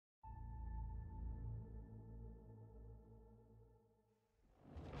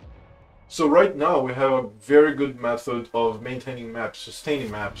So right now we have a very good method of maintaining maps,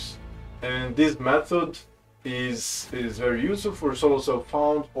 sustaining maps, and this method is very useful for solo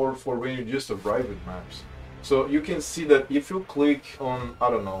self-found or for when you just arrive at maps. So you can see that if you click on, I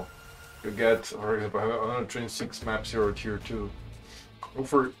don't know, you get, for example, 126 maps here or tier 2. Look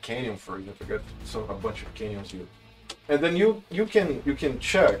for canyon, for example, you get a bunch of canyons here, and then you can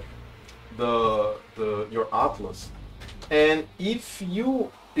check your atlas, and if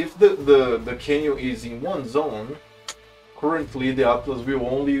the canyon is in one zone, currently the atlas will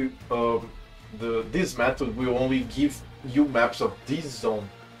only this method will only give you maps of this zone.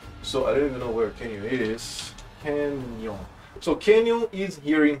 So I don't even know where canyon is. Canyon. So canyon is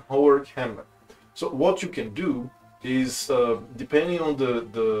here in Howard Hamlet. So what you can do is, depending on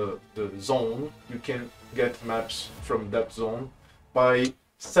the zone, you can get maps from that zone by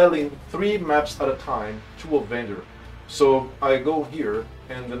selling 3 maps at a time to a vendor. So I go here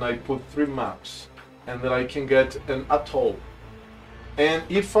and then I put 3 maps, and then I can get an atoll. And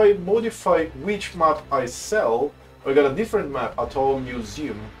if I modify which map I sell, I got a different map, atoll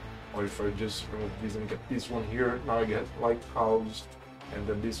museum. Or if I just remove this and get this one here, now I get lighthouse, and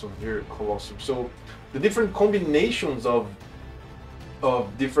then this one here, Colosseum. So the different combinations of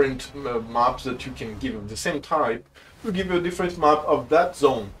different maps that you can give of the same type will give you a different map of that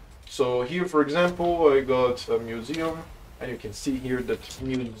zone. So here, for example, I got a museum, and you can see here that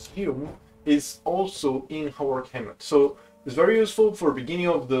museum is also in Howard Hamlet. So it's very useful for beginning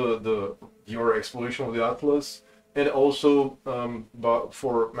of your exploration of the atlas, and also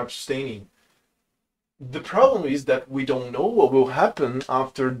for map sustaining. The problem is that we don't know what will happen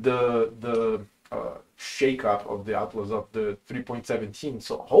after the shake-up of the atlas of the 3.17.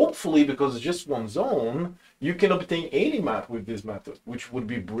 So hopefully, because it's just one zone, you can obtain any map with this method, which would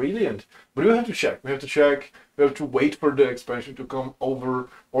be brilliant. But we have to check. We have to wait for the expansion to come over,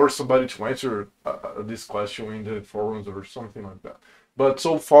 or somebody to answer this question in the forums or something like that. But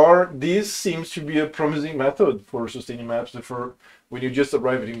so far, this seems to be a promising method for sustaining maps for when you just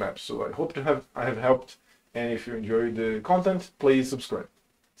arrive at maps. So I hope I have helped. And if you enjoyed the content, please subscribe.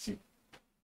 See you.